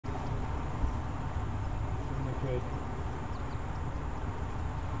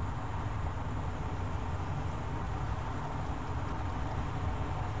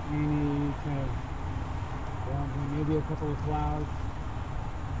couple of clouds.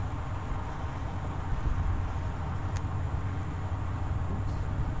 Oops.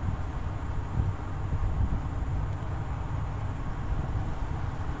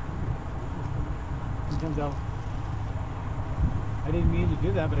 Sometimes I didn't mean to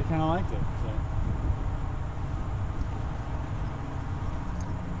do that, but I kind of liked it. So.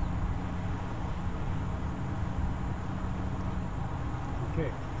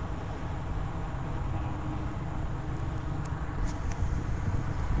 Okay.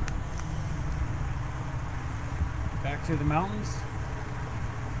 Back to the mountains.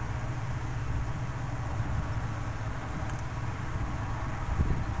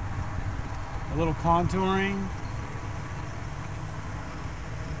 A little contouring.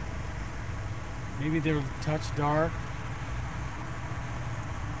 Maybe they're a touch dark.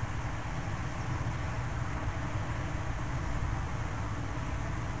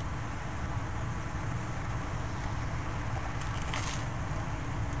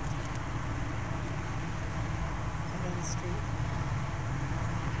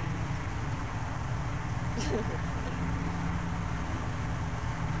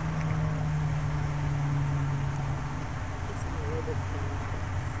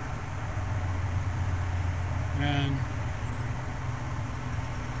 And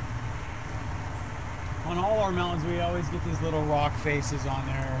on all our mountains, we always get these little rock faces on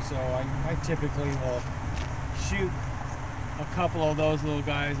there. So I typically will shoot a couple of those little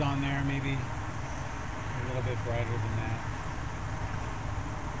guys on there, maybe a little bit brighter than that.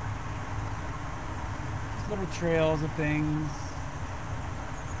 Just little trails of things.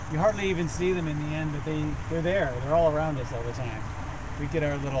 You hardly even see them in the end, but they're there. They're all around us all the time. We get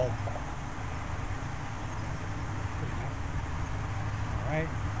our little... Right.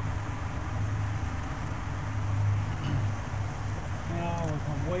 Now we'll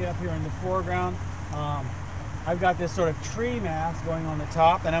come way up here in the foreground. I've got this sort of tree mass going on the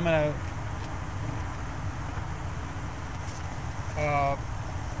top, and I'm going to...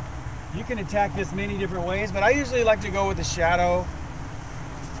 you can attack this many different ways, but I usually like to go with the shadow.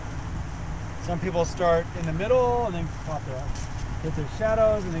 Some people start in the middle and then pop their, hit their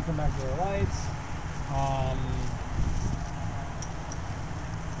shadows and then come back to their lights.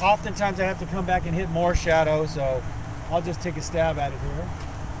 Oftentimes I have to come back and hit more shadow, so I'll just take a stab at it here.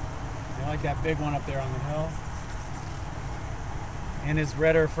 I like that big one up there on the hill. And his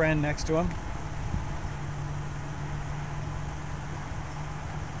redder friend next to him.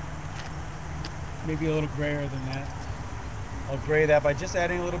 Maybe a little grayer than that. I'll gray that by just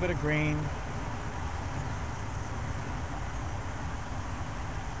adding a little bit of green.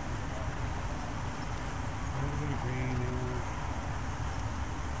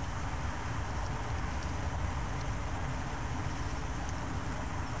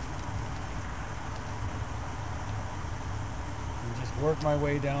 Work my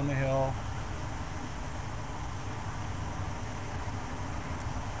way down the hill.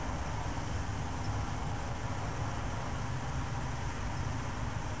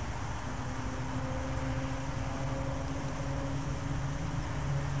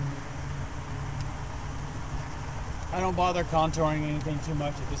 I don't bother contouring anything too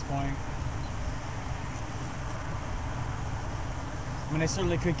much at this point. I mean, I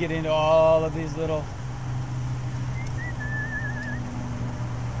certainly could get into all of these little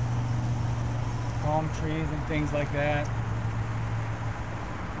palm trees and things like that,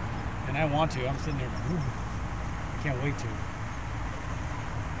 and I want to. I'm sitting there, I can't wait to.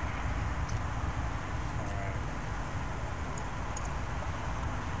 All right.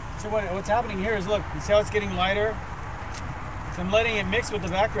 So what's happening here is, look, you see how it's getting lighter? So I'm letting it mix with the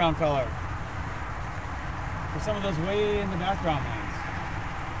background color. For some of those way in the background lines.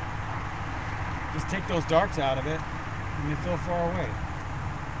 Just take those darks out of it, and they feel far away.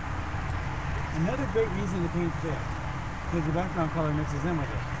 Another great reason to paint thick, because the background color mixes in with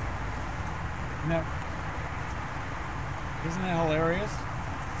it. Now, isn't that hilarious?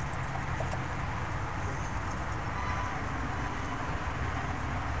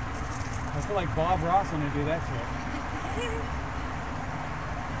 I feel like Bob Ross when I do that trick.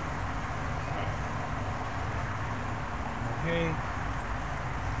 Okay.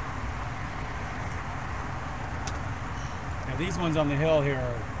 Now these ones on the hill here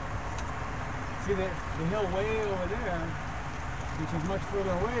are, see the hill way over there, which is much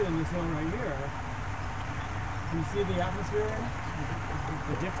further away than this hill right here. Can you see the atmosphere in it?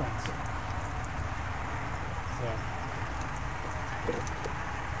 The difference. So,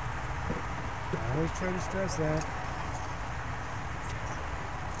 I always try to stress that.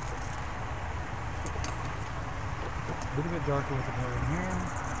 A little bit darker with the color in here.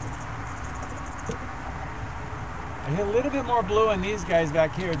 I I hit a little bit more blue on these guys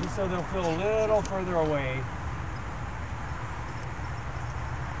back here, just so they'll feel a little further away.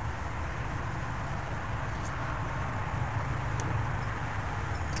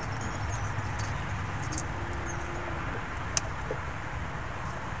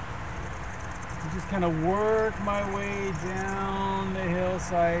 Just kind of work my way down the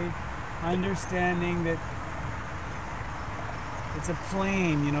hillside, understanding that it's a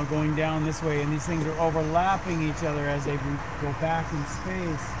plane, you know, going down this way, and these things are overlapping each other as they go back in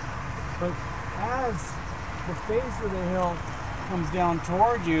space. But as the face of the hill comes down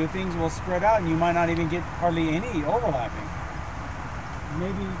toward you, things will spread out, and you might not even get hardly any overlapping.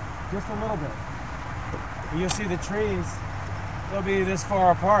 Maybe just a little bit. You'll see the trees, they'll be this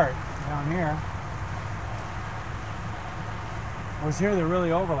far apart down here. Whereas here they're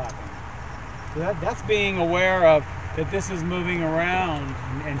really overlapping. So that's being aware of that this is moving around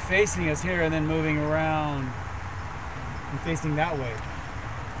and facing us here, and then moving around and facing that way.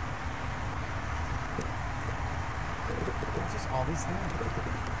 It's just all these things.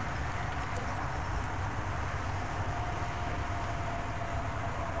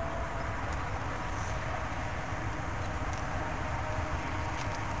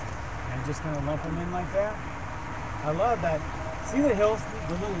 And just kind of lump them in like that. I love that. See the hills,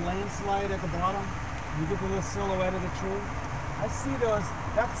 the little landslide at the bottom? You get the little silhouette of the tree. I see those.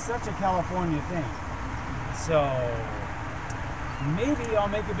 That's such a California thing. So maybe I'll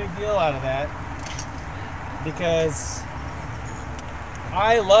make a big deal out of that, because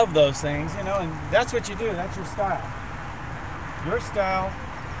I love those things, you know, and that's what you do. That's your style. Your style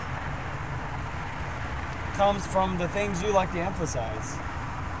comes from the things you like to emphasize.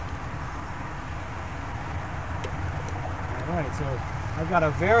 All right, so I've got a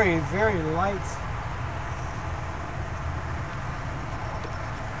very, very light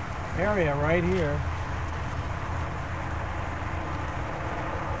area right here.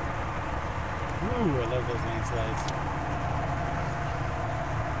 Ooh, I love those landslides.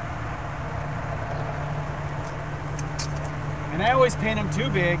 And I always paint them too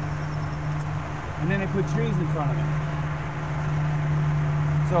big, and then I put trees in front of them.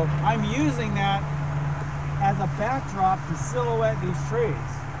 So I'm using that as a backdrop to silhouette these trees.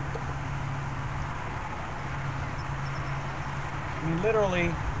 I mean,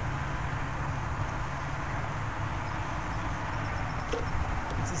 literally,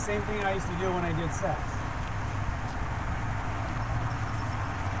 it's the same thing I used to do when I did sets.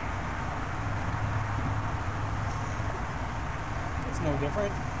 It's no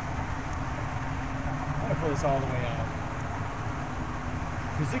different. I'm gonna pull this all the way out,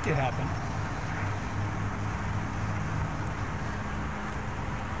 because it could happen.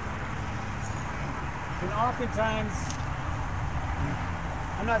 And oftentimes,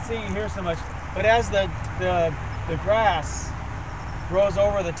 I'm not seeing it here so much, but as the grass grows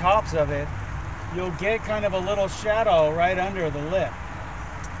over the tops of it, you'll get kind of a little shadow right under the lip,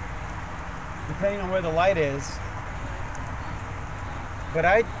 depending on where the light is. But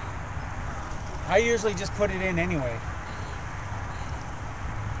I usually just put it in anyway.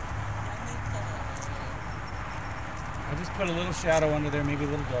 I just put a little shadow under there, maybe a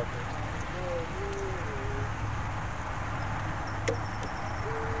little darker.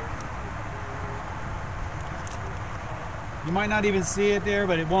 You might not even see it there,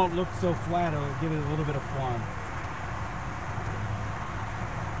 but it won't look so flat. It'll give it a little bit of form.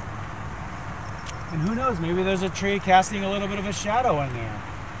 And who knows, maybe there's a tree casting a little bit of a shadow in there.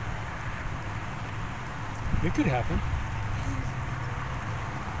 It could happen.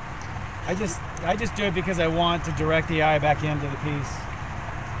 I just do it because I want to direct the eye back into the piece.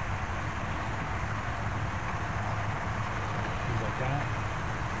 Things like that.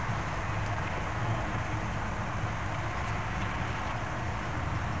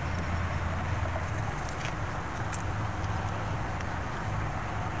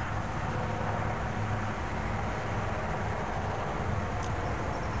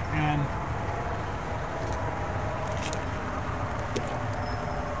 And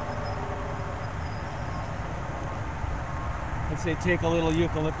let's say take a little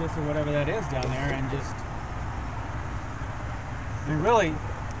eucalyptus or whatever that is down there, and just, and really,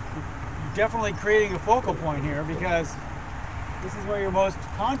 you're definitely creating a focal point here, because this is where your most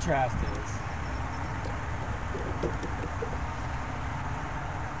contrast is.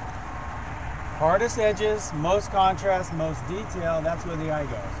 Hardest edges, most contrast, most detail, that's where the eye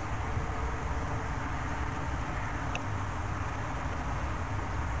goes.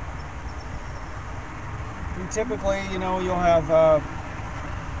 And typically, you know, you'll have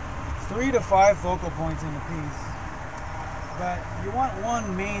 3 to 5 focal points in the piece. But you want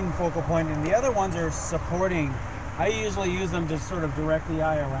one main focal point, and the other ones are supporting I usually use them to sort of direct the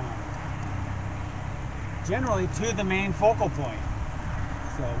eye around. Generally to the main focal point.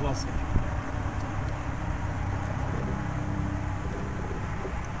 So we'll see.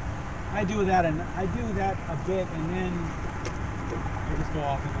 I do that a bit, and then I just go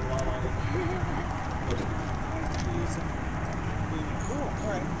off into la la. Cool.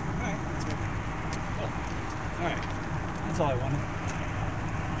 All right. That's good. Cool. All right. That's all I wanted.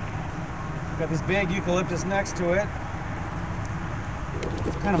 Got this big eucalyptus next to it.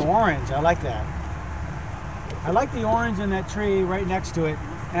 It's kind of orange. I like that. I like the orange in that tree right next to it,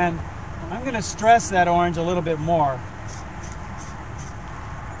 and I'm going to stress that orange a little bit more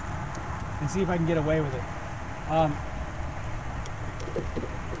and see if I can get away with it.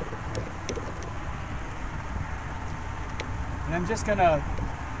 And I'm just going to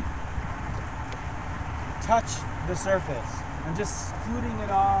touch the surface. I'm just scooting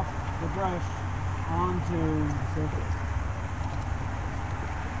it off the brush onto the surface.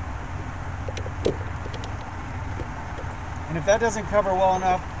 And if that doesn't cover well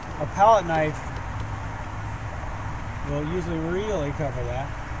enough, a palette knife will usually really cover that.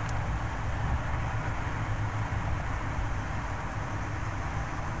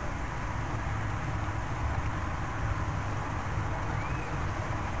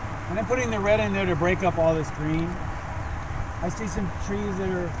 And I'm putting the red in there to break up all this green. I see some trees that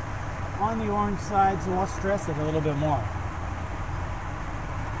are on the orange side, so I'll stress it a little bit more.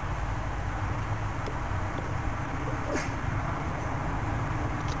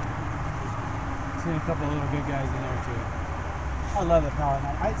 Seen a couple of little good guys in there too. I love the palette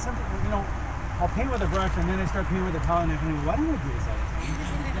knife. I'll paint with a brush and then I start painting with a palette knife and I go, why don't I do this all the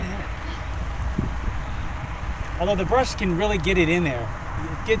time? Although the brush can really get it in there.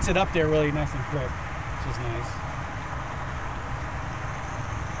 It gets it up there really nice and quick, which is nice.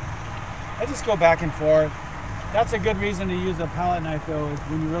 I just go back and forth. That's a good reason to use a palette knife though, is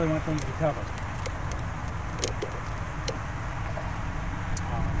when you really want things to cover.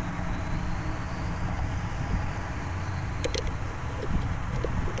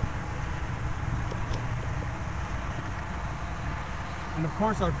 And of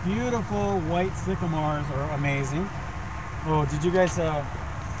course our beautiful white sycamores are amazing. Oh, did you guys,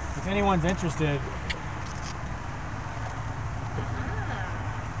 if anyone's interested,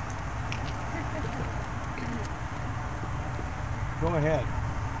 go ahead.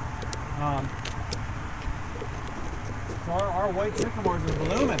 So our white sycamores are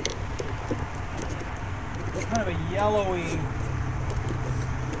blooming. It's kind of a yellowy,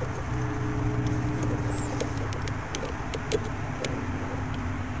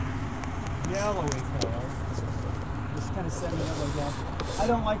 color. Just kind of setting it up like that. I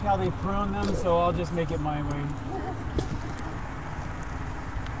don't like how they prune them, so I'll just make it my way.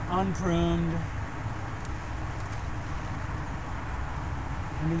 Unpruned.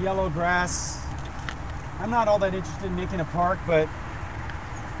 And the yellow grass, I'm not all that interested in making a park, but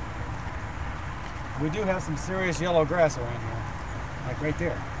we do have some serious yellow grass around here, like right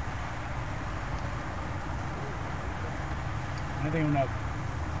there. I think I'm gonna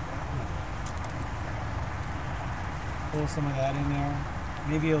pull some of that in there,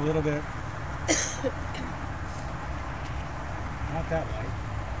 maybe a little bit, not that light.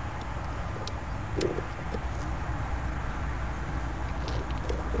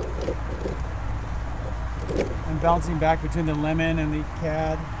 I'm bouncing back between the lemon and the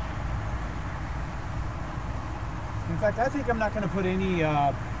cad. In fact, I think I'm not going to put any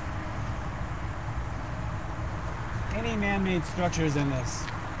man-made structures in this.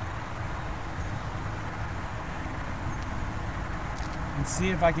 And see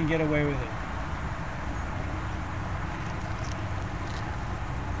if I can get away with it.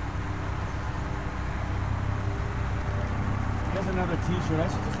 Here's another t-shirt. I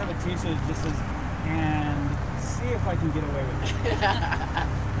should just have a t-shirt that just says, and see if I can get away with it.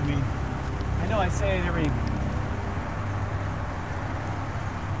 I mean, I know I say it every...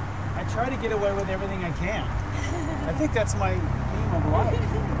 I try to get away with everything I can. I think that's my aim of life.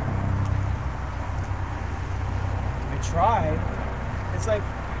 I try. It's like,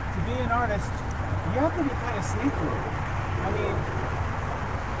 to be an artist, you have to be kind of sneaky. I mean,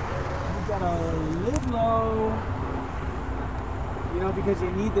 you gotta live low, you know, because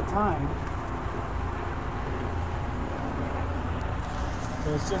you need the time.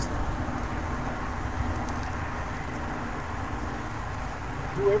 So it's just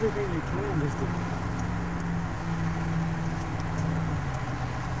do everything you can just to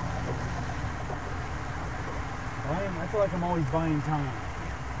I feel like I'm always buying time.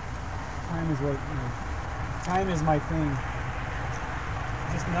 Time is what, time is my thing.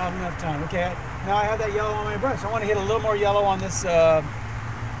 Just not enough time. Okay, Now I have that yellow on my brush. I want to hit a little more yellow on this. A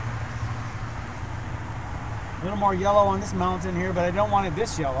little more yellow on this mountain here, but I don't want it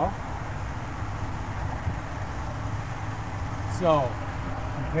this yellow. So,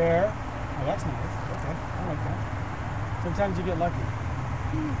 compare. Oh, that's nice. Okay, I like that. Sometimes you get lucky.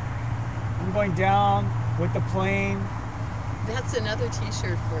 I'm going down with the Plein. That's another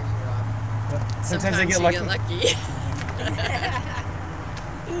T-shirt for you, Rob. Sometimes I get you lucky. Get lucky.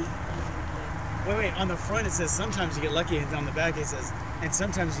 Wait. On the front it says sometimes you get lucky, and on the back it says, and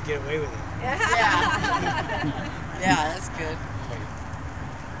sometimes you get away with it. Yeah. Yeah, that's good. Wait.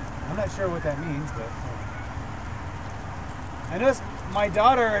 I'm not sure what that means, but I noticed my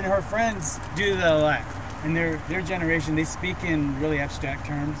daughter and her friends do that a lot. In their generation, they speak in really abstract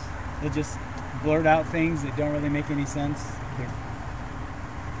terms. They'll just blurt out things that don't really make any sense. They're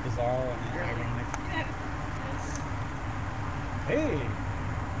bizarre and ironic. Hey,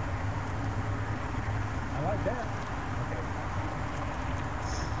 I like that. Okay.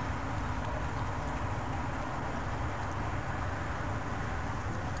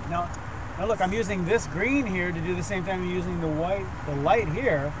 Now look, I'm using this green here to do the same thing I'm using the light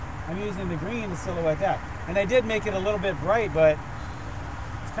here. I'm using the green to silhouette that. And I did make it a little bit bright, but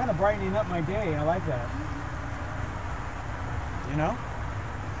it's kind of brightening up my day. I like that. You know?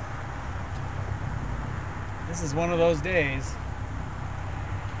 This is one of those days.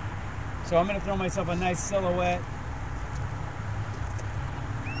 So I'm going to throw myself a nice silhouette.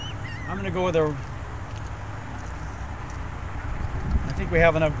 I'm going to go with a... I think we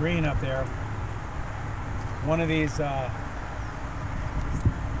have enough green up there. One of these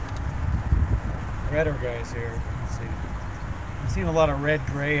redder guys here. Let's see. I'm seeing a lot of red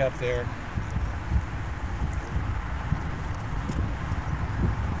gray up there.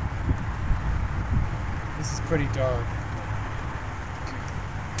 This is pretty dark.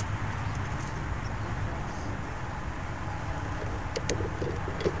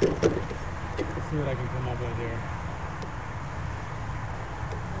 Let's see what I can come up with here.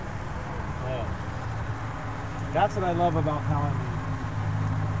 That's what I love about Plein.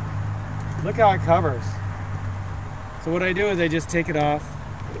 Look how it covers. So what I do is I just take it off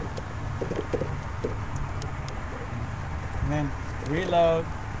and then reload,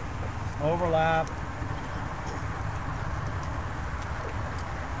 overlap.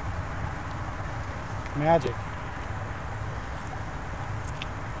 Magic.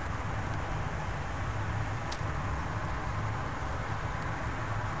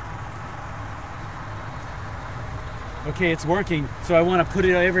 Okay, it's working, so I want to put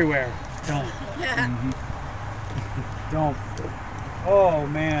it everywhere. Don't. Don't. Oh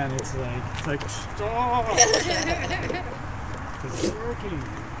man, it's like stop. It's working.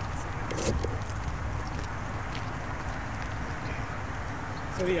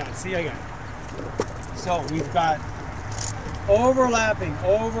 So yeah, see, I got it. So we've got overlapping.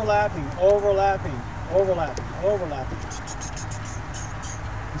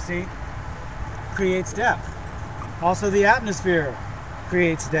 You see? Creates depth. Also, the atmosphere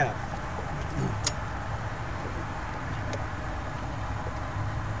creates depth.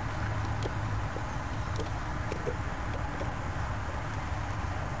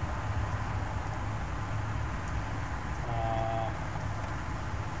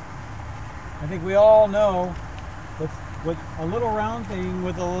 I think we all know what a little round thing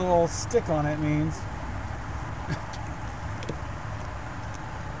with a little stick on it means.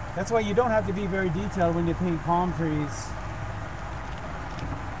 That's why you don't have to be very detailed when you paint palm trees.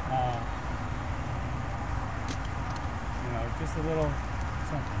 You know, just a little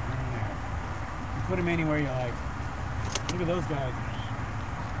something here and there. You put them anywhere you like. Look at those guys.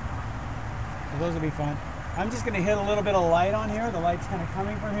 So those will be fun. I'm just going to hit a little bit of light on here. The light's kind of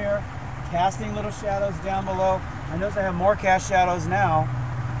coming from here, casting little shadows down below. I notice I have more cast shadows now.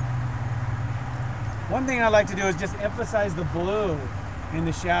 One thing I like to do is just emphasize the blue in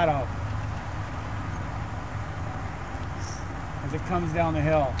the shadow as it comes down the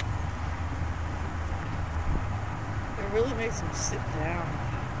hill. It really makes them sit down.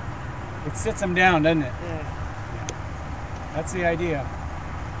 It sits them down, doesn't it? Yeah. That's the idea.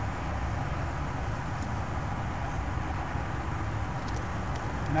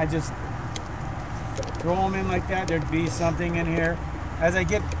 And I just throw them in like that. There'd be something in here. As I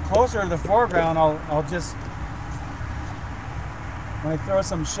get closer to the foreground, I'll just, when I throw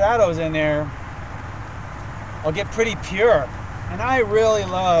some shadows in there, I'll get pretty pure. And I really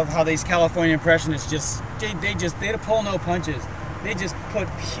love how these California Impressionists just, they pull no punches. They just put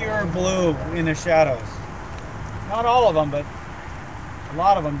pure blue in their shadows. Not all of them, but a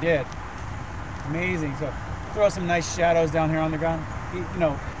lot of them did. Amazing. So throw some nice shadows down here on the ground. You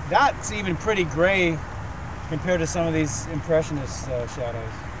know, That's even pretty gray compared to some of these impressionist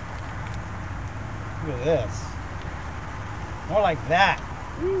shadows. Look at this. More like that.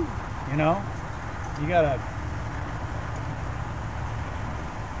 You know? You gotta...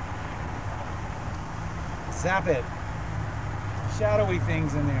 zap it. Shadowy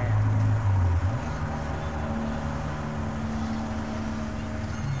things in there.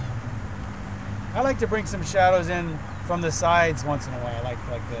 I like to bring some shadows in from the sides once in a while, like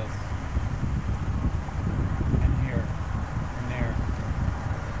this. And here. And there.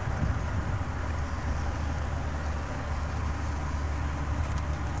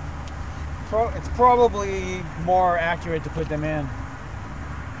 It's probably more accurate to put them in.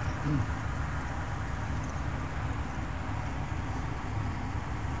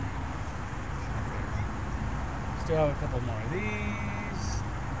 Still have a couple more of these.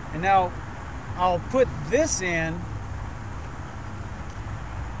 And now I'll put this in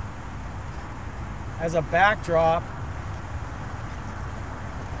as a backdrop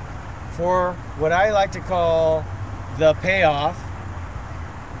for what I like to call the payoff.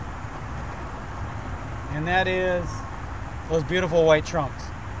 And that is those beautiful white trunks.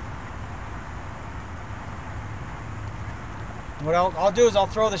 What I'll do is I'll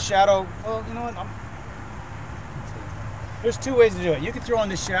throw the shadow. Well, you know what? There's two ways to do it. You can throw in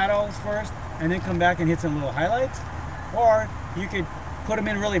the shadows first and then come back and hit some little highlights. Or you could put them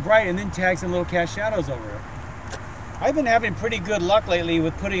in really bright and then tag some little cast shadows over it. I've been having pretty good luck lately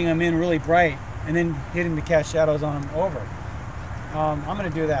with putting them in really bright and then hitting the cast shadows on them over. I'm going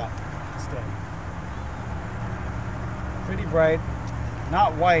to do that instead. Pretty bright,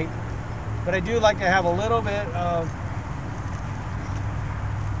 not white, but I do like to have a little bit of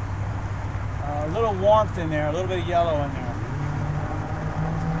a little warmth in there, a little bit of yellow in there.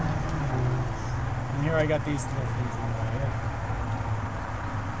 And here I got these little things in there.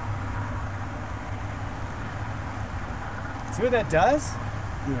 See what that does?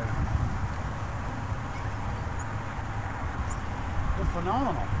 Yeah. They're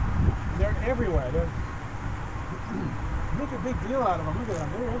phenomenal. They're everywhere. They're make a big deal out of them. Look at them.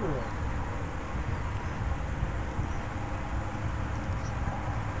 They're everywhere.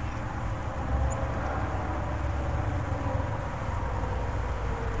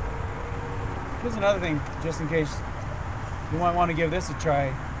 Here's another thing, just in case you might want to give this a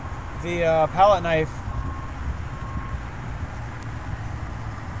try. The palette knife.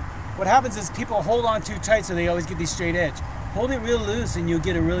 What happens is people hold on too tight, so they always get these straight edge. Hold it real loose, and you'll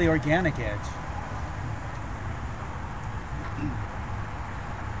get a really organic edge.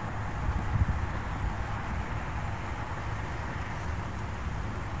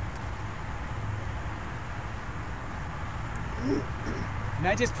 And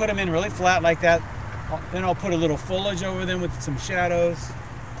I just put them in really flat like that. Then I'll put a little foliage over them with some shadows.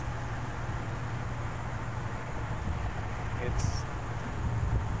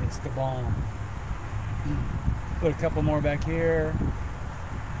 It's the bomb. Put a couple more back here.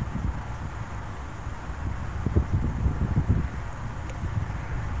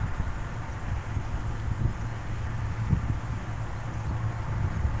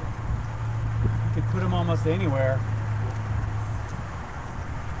 You could put them almost anywhere.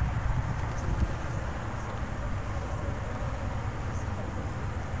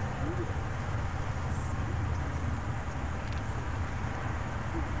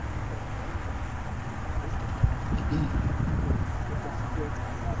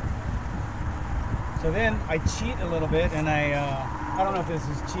 So then I cheat a little bit, and I don't know if this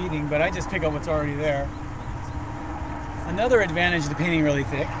is cheating, but I just pick up what's already there. Another advantage of the painting really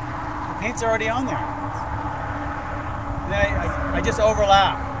thick, the paint's already on there. And then I just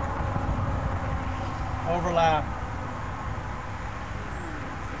overlap,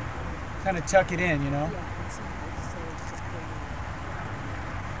 kind of tuck it in, you know?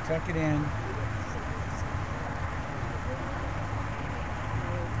 Tuck it in.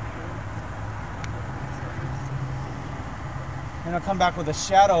 And I'll come back with a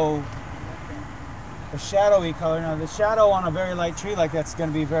shadowy color. Now the shadow on a very light tree like that's going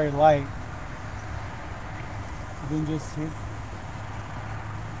to be very light. So then just hit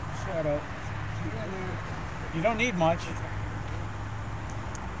shadow. You don't need much.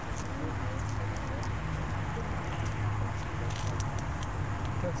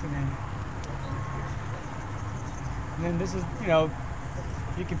 Tucks it in. And then this is, you know,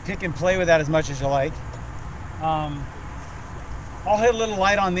 you can pick and play with that as much as you like. I'll hit a little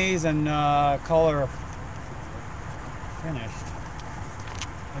light on these and call her finished.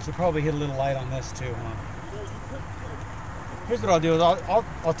 I should probably hit a little light on this too, huh? Here's what I'll do is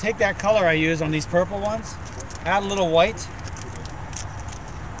I'll take that color I use on these purple ones, add a little white,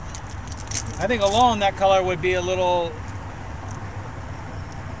 I think alone that color would be a little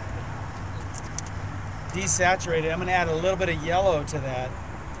desaturated. I'm going to add a little bit of yellow to that.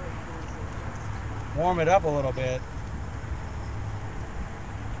 Warm it up a little bit.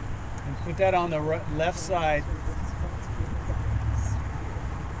 And put that on the left side.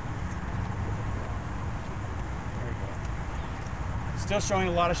 There we go. Still showing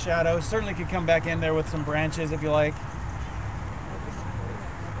a lot of shadow. Certainly could come back in there with some branches if you like.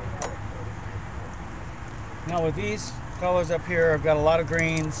 Now with these colors up here, I've got a lot of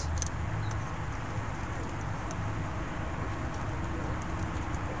greens.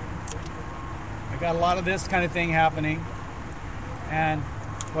 I got a lot of this kind of thing happening. And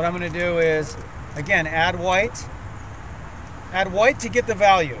what I'm going to do is, again, add white. Add white to get the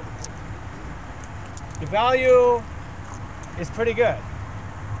value. The value is pretty good,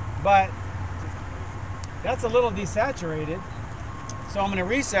 but that's a little desaturated. So I'm going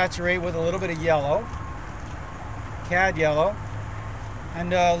to resaturate with a little bit of yellow. Cad yellow,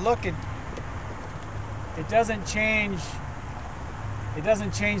 and look, it doesn't change. It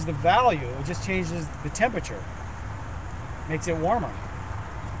doesn't change the value. It just changes the temperature. Makes it warmer.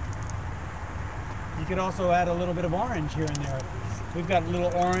 You could also add a little bit of orange here and there. We've got a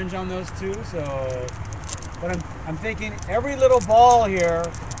little orange on those too. So, but I'm thinking every little ball here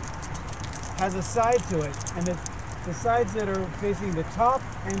has a side to it, and the sides that are facing the top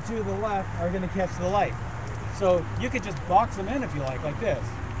and to the left are going to catch the light. So you could just box them in if you like this.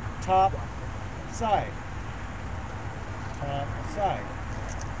 Top, side. Top, side.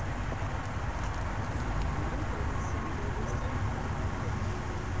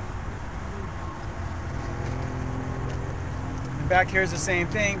 And back here is the same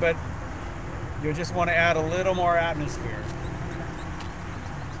thing, but you'll just want to add a little more atmosphere.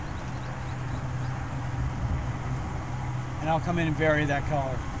 And I'll come in and vary that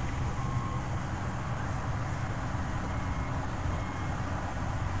color.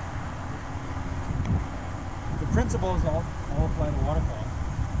 Principles all apply to watercolor.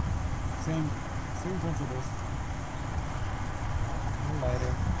 Same principles. A little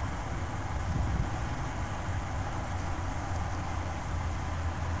lighter.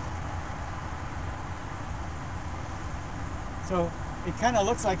 So it kind of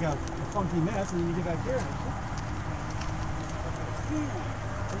looks like a funky mess, and then you get back here.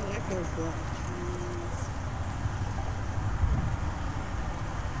 I like those black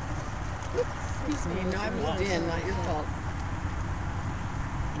Excuse me, no, I moved in, not your fault.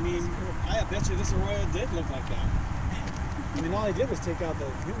 I mean, I bet you this Arroyo did look like that. I mean, all I did was take out the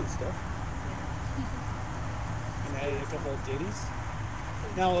human stuff and added a couple of ditties.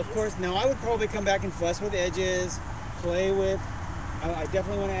 Now, of course, I would probably come back and fuss with edges, play with. I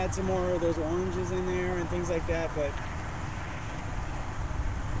definitely want to add some more of those oranges in there and things like that, but.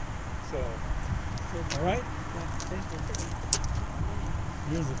 So, all right?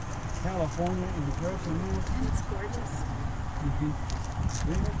 Here's a California in the grocery store. And it's gorgeous.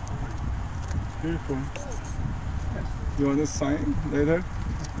 Beautiful. Yes. You want to sign later?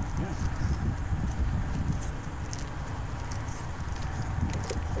 Yes.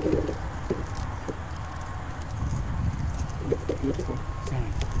 Beautiful.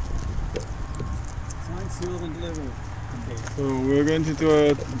 Signed. Signed, sealed, and delivered. Okay. So we're going to do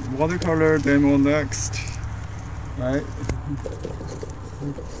a watercolor demo next, right?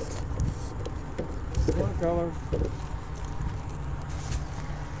 Watercolor.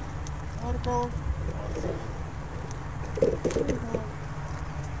 Watercolor.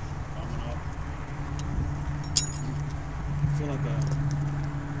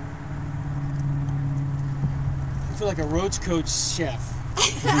 I feel like a Roachcoach chef.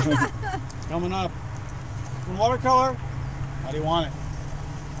 Coming up. Some watercolor? How do you want it?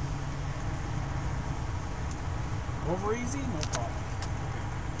 Over easy? No problem.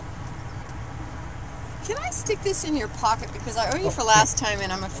 Can I stick this in your pocket? Because I owe you for last time,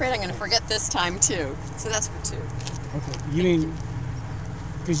 and I'm afraid I'm going to forget this time, too. So that's for two. Okay. You mean,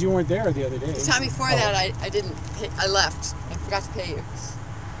 because you weren't there the other day. The time before that, I didn't pay, I left. I forgot to pay you.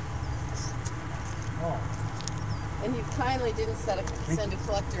 Oh. And you kindly didn't send a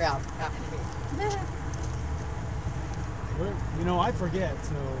collector out after me. I forget,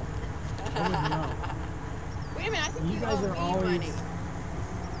 so I wouldn't know. Wait a minute, I think You guys owe are me always, money.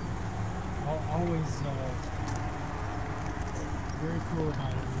 always very cool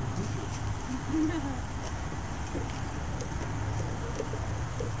about it.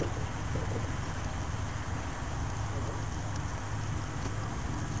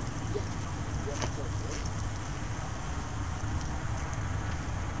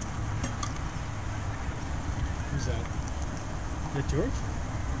 Who's that? Is that George?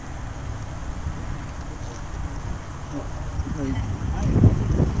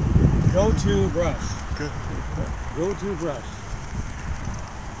 Go-to brush. Good. Go-to brush.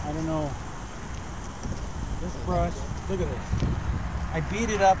 I don't know. This brush, look at this. I beat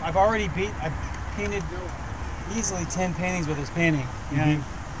it up. I've painted easily 10 paintings with this painting. And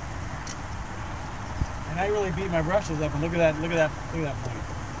I really beat my brushes up, and look at that point.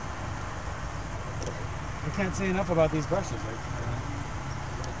 I can't say enough about these brushes.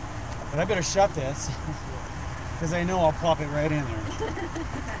 But I better shut this, because I know I'll plop it right in there.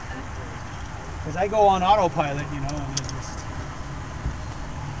 Because I go on autopilot, you know, and it's just...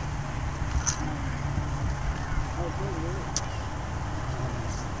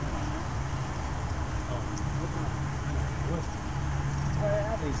 That's why I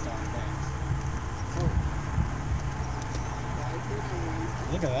have these darn things.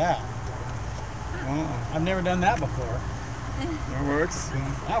 Look at that. Oh, I've never done that before. that works.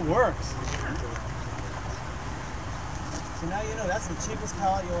 That works. So now you know that's the cheapest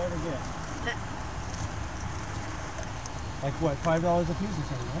palette you'll ever get. Like what, $5 a piece or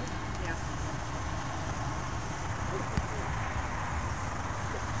something, right? Yeah.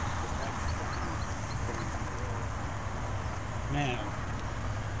 Man.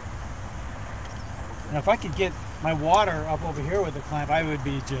 Now if I could get my water up over here with the clamp, I would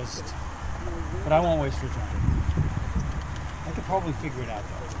be just... But I won't waste your time. I could probably figure it out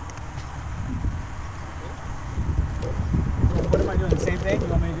though. So what am I doing? The same thing? You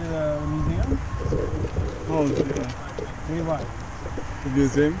want me to do the museum? Oh, yeah. What do you want? The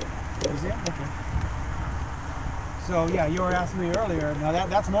museum? Museum? Okay. So yeah, you were asking me earlier. Now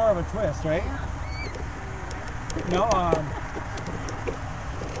that's more of a twist, right? No,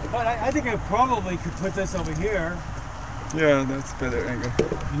 but I think I probably could put this over here, Yeah, that's better angle.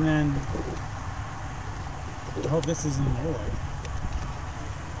 and then I hope this isn't in the way.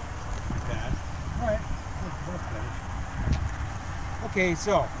 Like that. All right. That's better. Okay,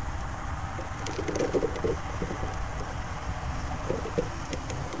 so.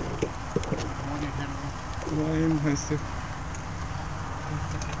 Plein has to.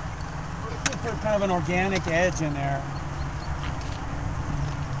 Put kind of an organic edge in there.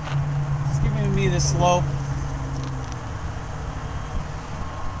 Just giving me the slope.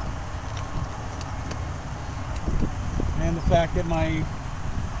 And the fact that and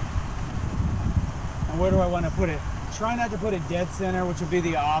where do I want to put it? Try not to put it dead center, which would be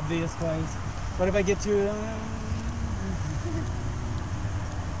the obvious place. But if I get to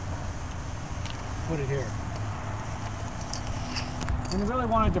put it here. And I really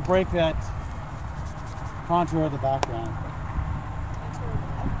wanted to break that contour of the background.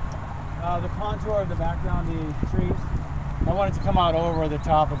 The contour of the background, the trees. I want it to come out over the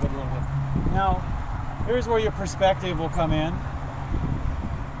top of it a little bit. Now, here's where your perspective will come in.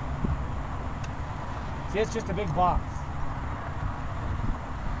 See, it's just a big box.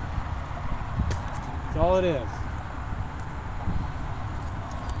 That's all it is.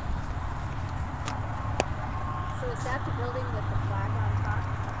 So is that the building with the flag on top?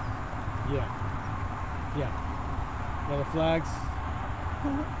 Yeah. Yeah. Yeah, the flags.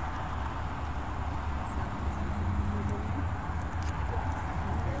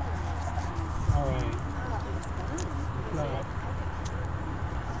 All right. Right.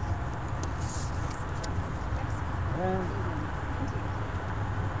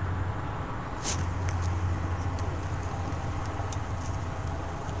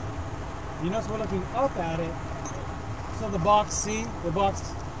 You notice we're looking up at it. So the box,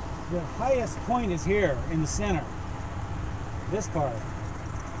 the highest point is here in the center. This part.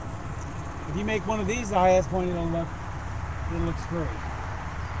 If you make one of these the highest point, it'll look screwy.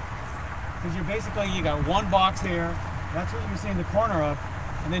 Because you got one box here. That's what you're seeing the corner of,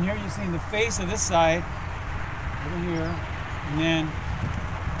 and then here you're seeing the face of this side over here, and then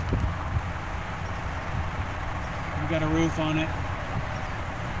you got a roof on it.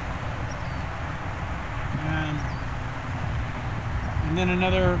 And then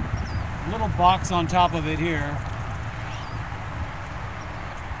another little box on top of it here.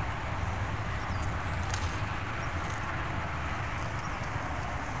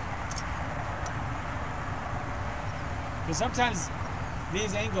 Because sometimes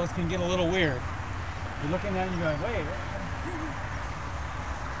these angles can get a little weird. You're looking at it and you're going, wait,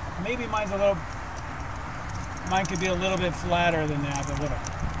 maybe mine could be a little bit flatter than that, but whatever.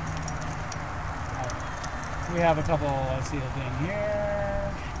 We have a couple, let's see, a thing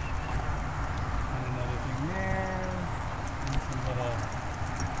here, and another thing there, and some little,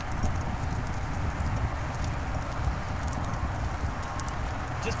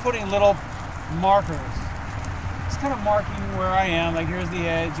 just putting little markers, just kind of marking where I am, like here's the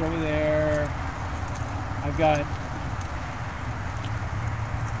edge over there, I've got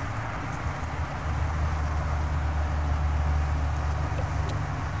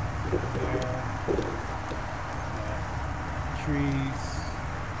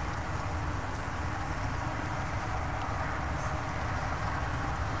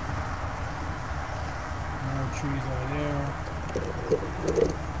trees over there.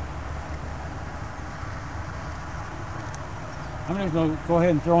 I'm going to go ahead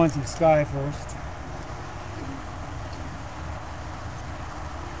and throw in some sky first.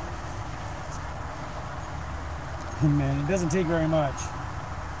 Man, it doesn't take very much.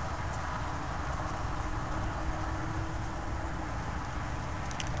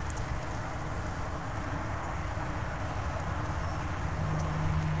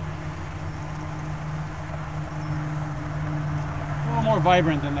 A little more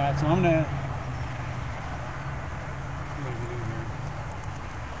vibrant than that, so I'm gonna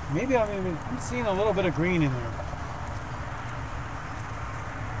maybe I'm seeing a little bit of green in there.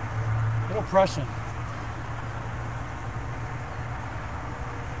 A little Prussian.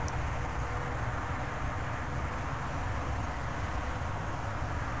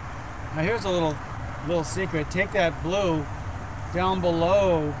 Now here's a little secret. Take that blue down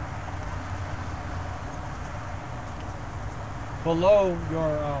below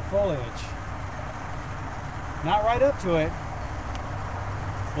your foliage. Not right up to it,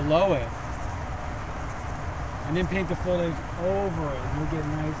 below it. And then paint the foliage over it. And you'll get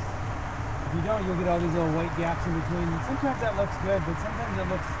nice. If you don't, you'll get all these little white gaps in between. Sometimes that looks good, but sometimes it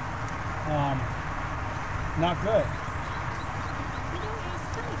looks not good.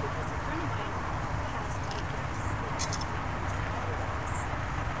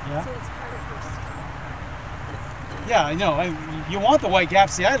 Yeah. So it's part of her story. Yeah, I know. You want the white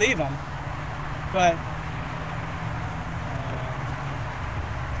gaps. See, I leave them, but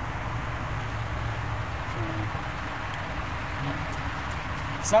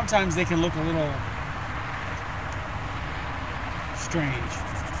sometimes they can look a little strange.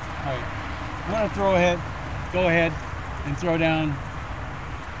 All right, I'm gonna go ahead and throw down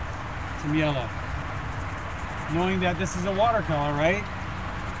some yellow, knowing that this is a watercolor, right?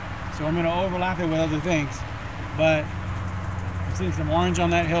 So I'm going to overlap it with other things. But I'm seeing some orange on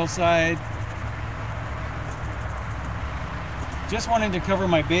that hillside. Just wanting to cover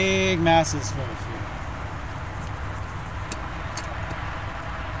my big masses first here.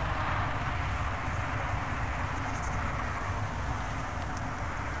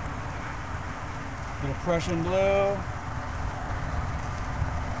 Little Prussian blue.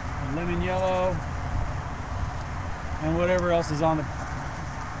 And lemon yellow. And whatever else is on the...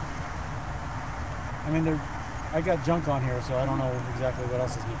 I mean, I got junk on here, so I don't know exactly what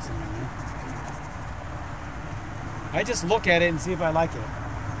else is mixing in there. I just look at it and see if I like it.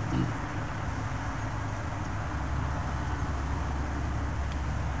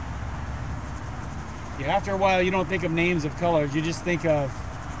 Yeah, after a while, you don't think of names of colors. You just think of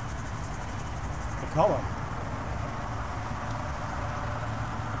the color.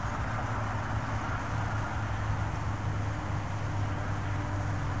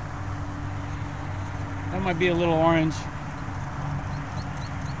 That might be a little orange.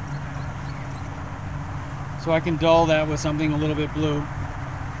 So I can dull that with something a little bit blue.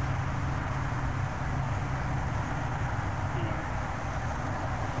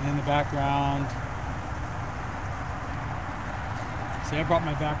 And in the background. See, I brought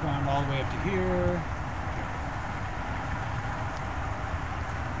my background all the way up to here.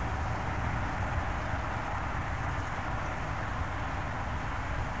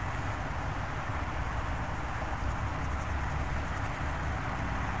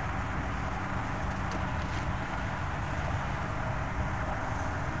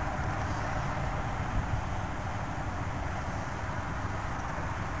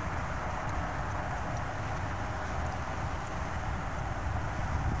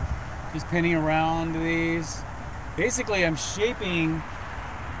 Just pinning around these. Basically, I'm shaping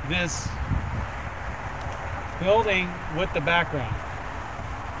this building with the background.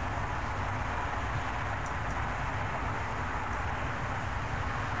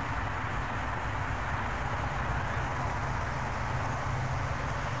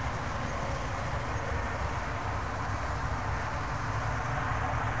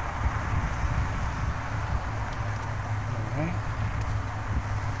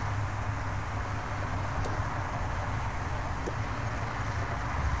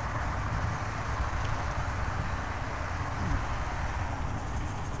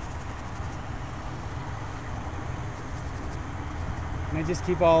 And I just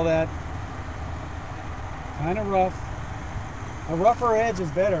keep all that kind of rough. A rougher edge is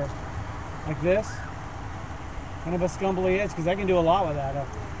better, like this. Kind of a scumbly edge, because I can do a lot with that.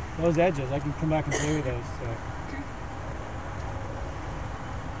 Those edges, I can come back and play with those. So.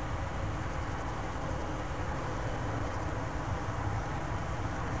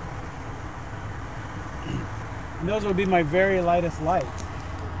 And those would be my very lightest light.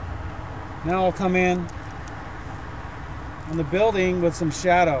 Now I'll come in on the building with some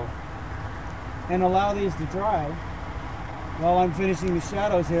shadow and allow these to dry while I'm finishing the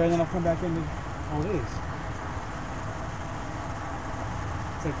shadows here, and then I'll come back into all these.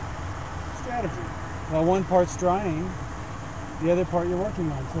 It's a strategy. Well, one part's drying, the other part you're working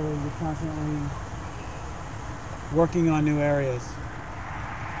on, so you're constantly working on new areas.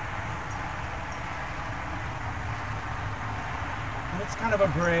 And it's kind of a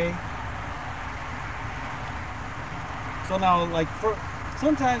gray. So now, like,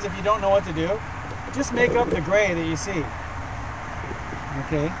 sometimes if you don't know what to do, just make up the gray that you see.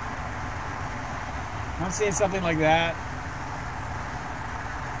 Okay? I'm seeing something like that.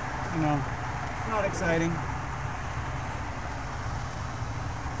 You know, it's not exciting.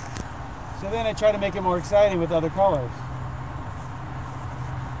 So then I try to make it more exciting with other colors.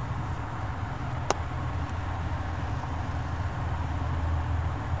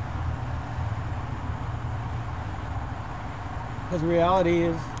 Because reality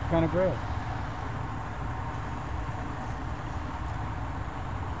is kind of gray.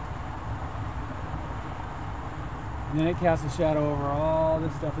 And then it casts a shadow over all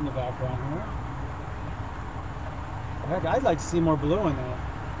this stuff in the background here. Heck, I'd like to see more blue in that.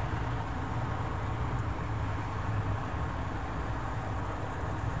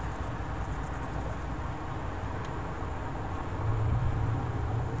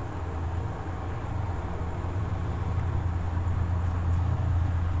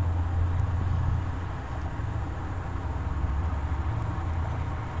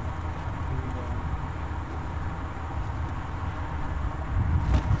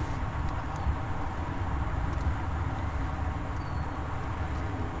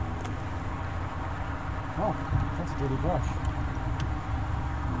 Oh, that's a dirty brush.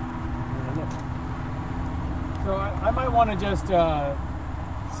 So I might want to just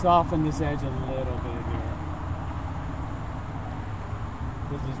soften this edge a little bit here.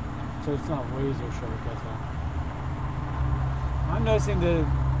 So it's not razor sharp, that's all. I'm noticing the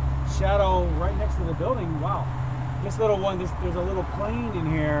shadow right next to the building. Wow. This little one, there's a little plane in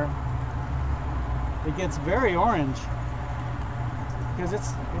here. It gets very orange. Because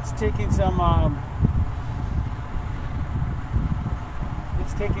it's taking some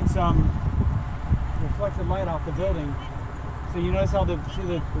reflected light off the building. So you notice how the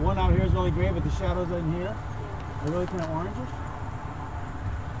one out here is really gray, but the shadows in here are really kind of orangish.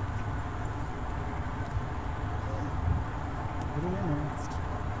 Put it in there.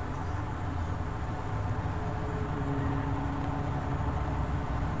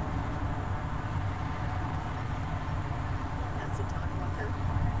 That's a dog walker.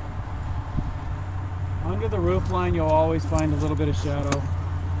 Under the roof line, you'll always find a little bit of shadow.